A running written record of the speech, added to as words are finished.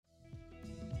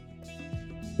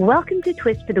Welcome to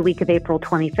Twist for the week of April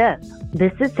 25th.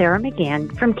 This is Sarah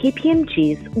McGann from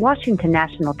KPMG's Washington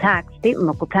National Tax State and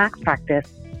Local Tax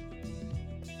Practice.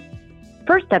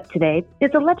 First up today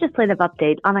is a legislative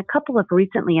update on a couple of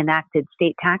recently enacted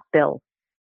state tax bills.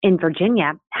 In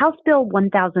Virginia, House Bill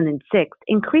 1006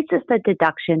 increases the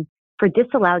deduction for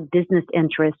disallowed business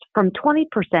interest from 20%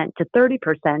 to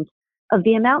 30% of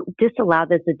the amount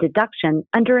disallowed as a deduction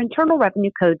under Internal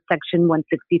Revenue Code Section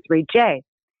 163J.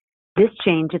 This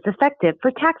change is effective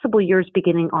for taxable years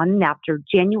beginning on and after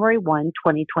January 1,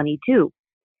 2022.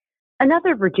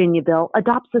 Another Virginia bill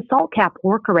adopts a SALT cap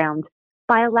workaround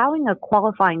by allowing a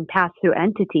qualifying pass-through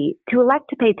entity to elect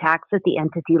to pay tax at the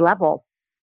entity level.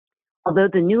 Although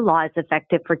the new law is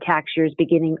effective for tax years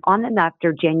beginning on and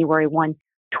after January 1,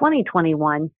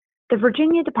 2021, the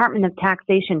Virginia Department of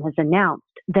Taxation has announced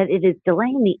that it is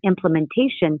delaying the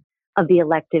implementation of the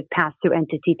elective pass-through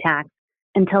entity tax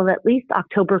until at least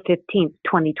October 15,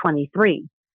 2023.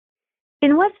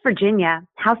 In West Virginia,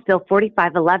 House Bill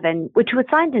 4511, which was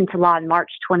signed into law on March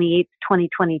 28,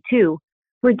 2022,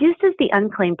 reduces the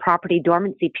unclaimed property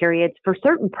dormancy periods for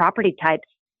certain property types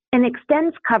and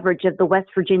extends coverage of the West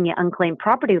Virginia unclaimed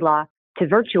property law to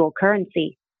virtual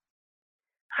currency.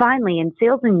 Finally, in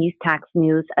sales and use tax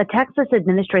news, a Texas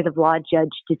administrative law judge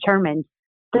determined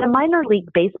that a minor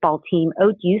league baseball team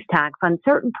owed use tax on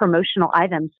certain promotional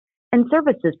items and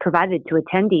services provided to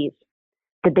attendees.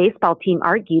 The baseball team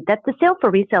argued that the sale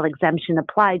for resale exemption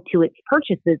applied to its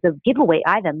purchases of giveaway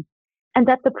items and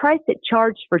that the price it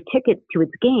charged for tickets to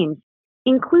its games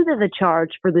included a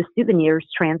charge for the souvenirs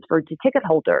transferred to ticket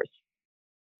holders.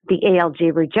 The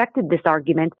ALJ rejected this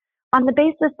argument on the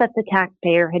basis that the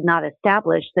taxpayer had not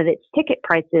established that its ticket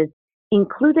prices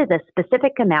included a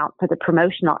specific amount for the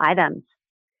promotional items.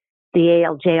 The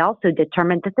ALJ also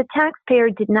determined that the taxpayer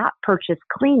did not purchase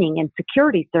cleaning and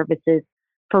security services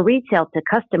for retail to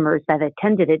customers that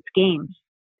attended its games.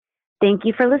 Thank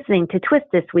you for listening to Twist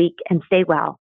this week and stay well.